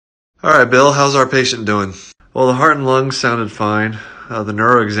All right, Bill, how's our patient doing? Well, the heart and lungs sounded fine. The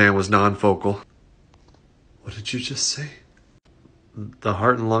neuro exam was non-focal. What did you just say? The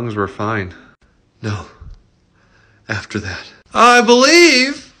heart and lungs were fine. No. After that. I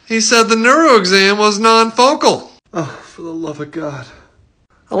believe he said the neuro exam was non-focal. Oh, for the love of God.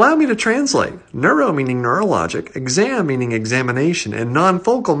 Allow me to translate. Neuro meaning neurologic, exam meaning examination, and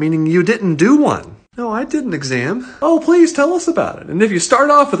non-focal meaning you didn't do one. No, I did an exam. Oh, please tell us about it. And if you start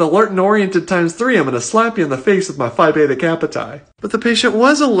off with alert and oriented times 3, I'm going to slap you in the face with my phi beta capiti. But the patient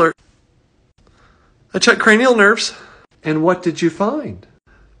was alert. I checked cranial nerves. And what did you find?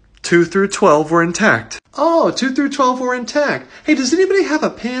 2 through 12 were intact. Oh, 2 through 12 were intact. Hey, does anybody have a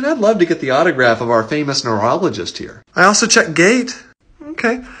pen? I'd love to get the autograph of our famous neurologist here. I also checked gait.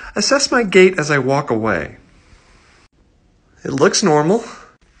 Okay. Assess my gait as I walk away. It looks normal.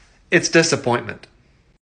 It's disappointment.